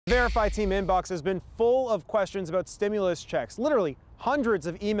Verify team inbox has been full of questions about stimulus checks. Literally hundreds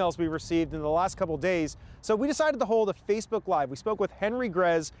of emails we received in the last couple days. So we decided to hold a Facebook Live. We spoke with Henry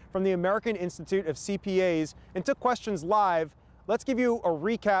Grez from the American Institute of CPAs and took questions live. Let's give you a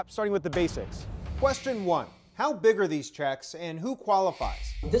recap, starting with the basics. Question 1. How big are these checks and who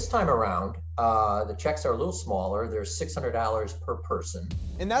qualifies? This time around, the checks are a little smaller. They're $600 per person.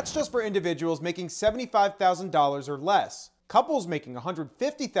 And that's just for individuals making $75,000 or less. Couples making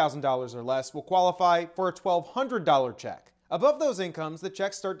 $150,000 or less will qualify for a $1,200 check. Above those incomes, the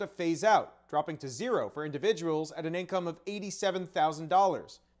checks start to phase out, dropping to zero for individuals at an income of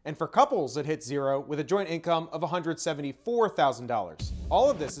 $87,000. And for couples, it hits zero with a joint income of $174,000. All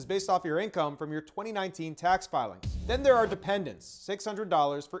of this is based off your income from your 2019 tax filings. Then there are dependents,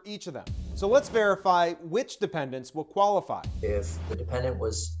 $600 for each of them. So let's verify which dependents will qualify. If the dependent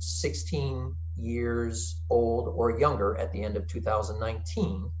was 16 years old or younger at the end of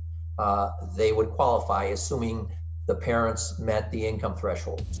 2019, they would qualify, assuming the parents met the income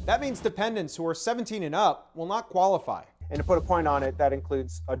threshold. That means dependents who are 17 and up will not qualify. And to put a point on it, that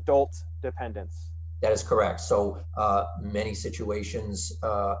includes adult dependents. That is correct. So many situations,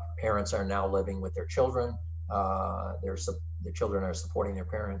 parents are now living with their children. The children are supporting their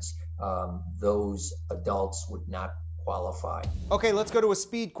parents. Those adults would not qualify. Okay, let's go to a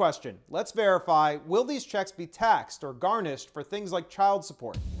speed question. Let's verify, will these checks be taxed or garnished for things like child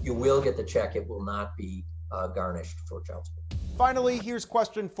support? You will get the check. It will not be garnished for child support. Finally, here's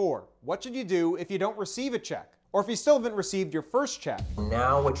question 4. What should you do if you don't receive a check? Or if you still haven't received your first check?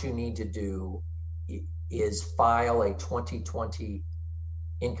 Now what you need to do is file a 2020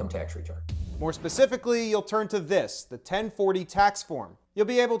 income tax return. More specifically, you'll turn to this, the 1040 tax form. You'll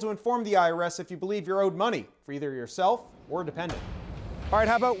be able to inform the IRS if you believe you're owed money for either yourself or a dependent. All right,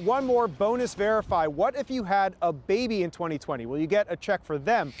 how about one more bonus verify? What if you had a baby in 2020? Will you get a check for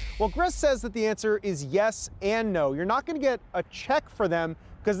them? Well, Grez says that the answer is yes and no. You're not going to get a check for them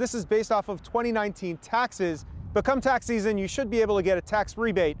because this is based off of 2019 taxes. But come tax season, you should be able to get a tax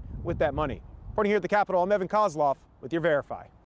rebate with that money. Reporting here at the Capitol, I'm Evan Kozloff with your Verify.